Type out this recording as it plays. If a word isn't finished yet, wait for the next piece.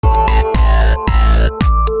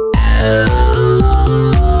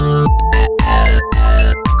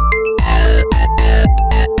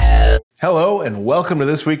Hello and welcome to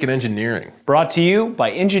This Week in Engineering. Brought to you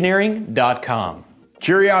by engineering.com.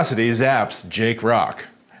 Curiosity zaps Jake Rock.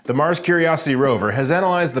 The Mars Curiosity rover has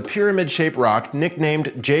analyzed the pyramid-shaped rock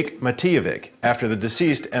nicknamed Jake Matijevic after the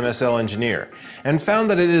deceased MSL engineer, and found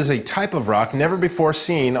that it is a type of rock never before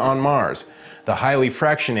seen on Mars. The highly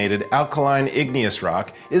fractionated alkaline igneous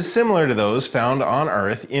rock is similar to those found on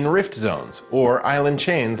Earth in rift zones, or island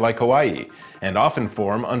chains like Hawaii, and often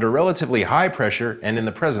form under relatively high pressure and in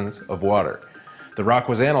the presence of water. The rock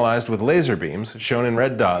was analyzed with laser beams, shown in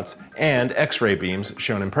red dots, and X-ray beams,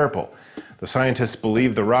 shown in purple. The scientists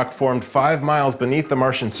believe the rock formed 5 miles beneath the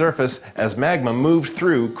Martian surface as magma moved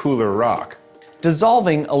through cooler rock.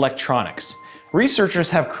 Dissolving electronics. Researchers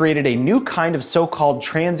have created a new kind of so-called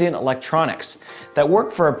transient electronics that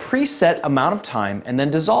work for a preset amount of time and then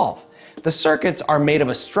dissolve. The circuits are made of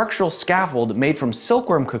a structural scaffold made from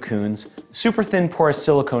silkworm cocoons, super thin porous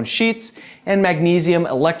silicone sheets, and magnesium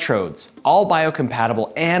electrodes, all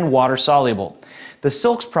biocompatible and water soluble. The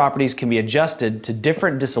silk's properties can be adjusted to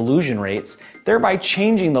different dissolution rates, thereby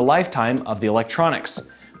changing the lifetime of the electronics.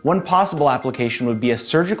 One possible application would be a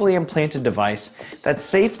surgically implanted device that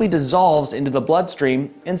safely dissolves into the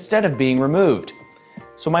bloodstream instead of being removed.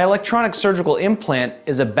 So my electronic surgical implant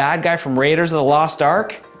is a bad guy from Raiders of the Lost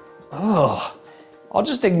Ark? Ugh. I'll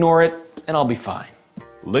just ignore it and I'll be fine.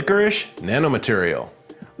 Licorice nanomaterial.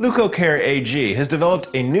 Leucocare AG has developed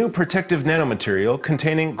a new protective nanomaterial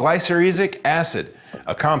containing glyceric acid,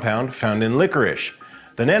 a compound found in licorice.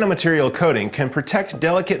 The nanomaterial coating can protect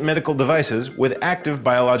delicate medical devices with active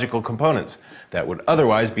biological components that would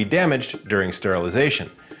otherwise be damaged during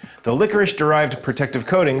sterilization. The licorice-derived protective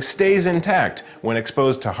coating stays intact when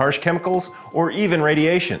exposed to harsh chemicals or even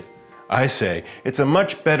radiation. I say, it's a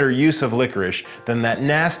much better use of licorice than that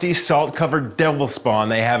nasty salt-covered devil spawn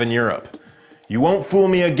they have in Europe. You won't fool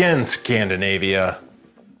me again, Scandinavia.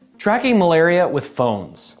 Tracking malaria with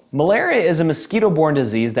phones. Malaria is a mosquito-borne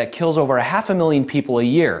disease that kills over 500,000 people a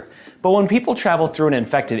year. But when people travel through an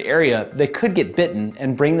infected area, they could get bitten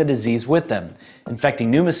and bring the disease with them,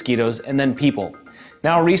 infecting new mosquitoes and then people.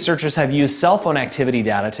 Now researchers have used cell phone activity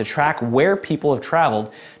data to track where people have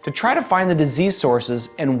traveled to try to find the disease sources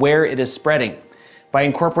and where it is spreading. By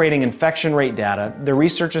incorporating infection rate data, the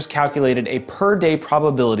researchers calculated a per-day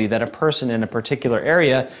probability that a person in a particular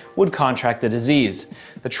area would contract the disease.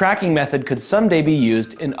 The tracking method could someday be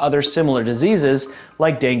used in other similar diseases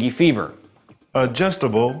like dengue fever.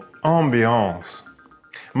 Adjustable ambiance.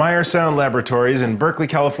 Meyer Sound Laboratories in Berkeley,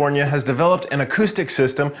 California has developed an acoustic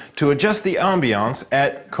system to adjust the ambiance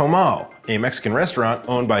at Comal, a Mexican restaurant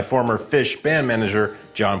owned by former Phish band manager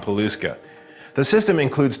John Paluska. The system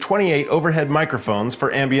includes 28 overhead microphones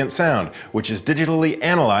for ambient sound, which is digitally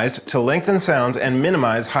analyzed to lengthen sounds and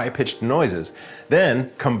minimize high-pitched noises,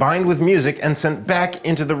 then combined with music and sent back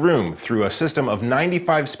into the room through a system of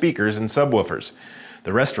 95 speakers and subwoofers.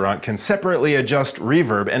 The restaurant can separately adjust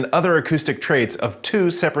reverb and other acoustic traits of 2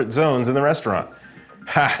 separate zones in the restaurant.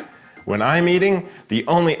 Ha! When I'm eating, the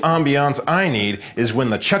only ambiance I need is when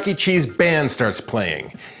the Chuck E. Cheese band starts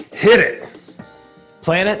playing. Hit it!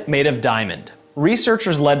 Planet made of diamond.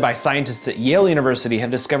 Researchers led by scientists at Yale University have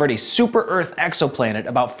discovered a super-Earth exoplanet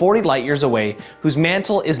about 40 light-years away whose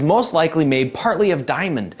mantle is most likely made partly of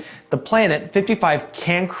diamond. The planet 55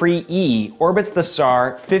 Cancri e orbits the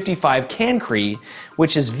star 55 Cancri,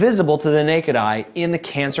 which is visible to the naked eye in the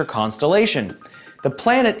Cancer constellation. The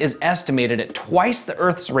planet is estimated at twice the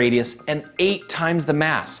Earth's radius and 8 times the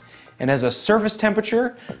mass, and has a surface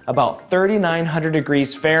temperature about 3,900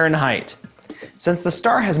 degrees Fahrenheit. Since the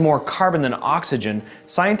star has more carbon than oxygen,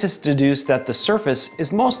 scientists deduce that the surface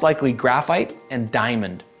is most likely graphite and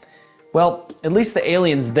diamond. Well, at least the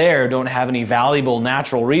aliens there don't have any valuable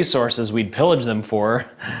natural resources we'd pillage them for.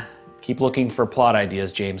 Keep looking for plot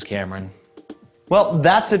ideas, James Cameron. Well,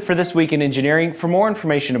 that's it for This Week in Engineering. For more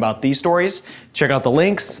information about these stories, check out the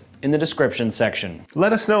links in the description section.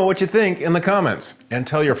 Let us know what you think in the comments, and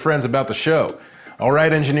tell your friends about the show. All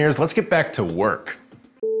right, engineers, let's get back to work.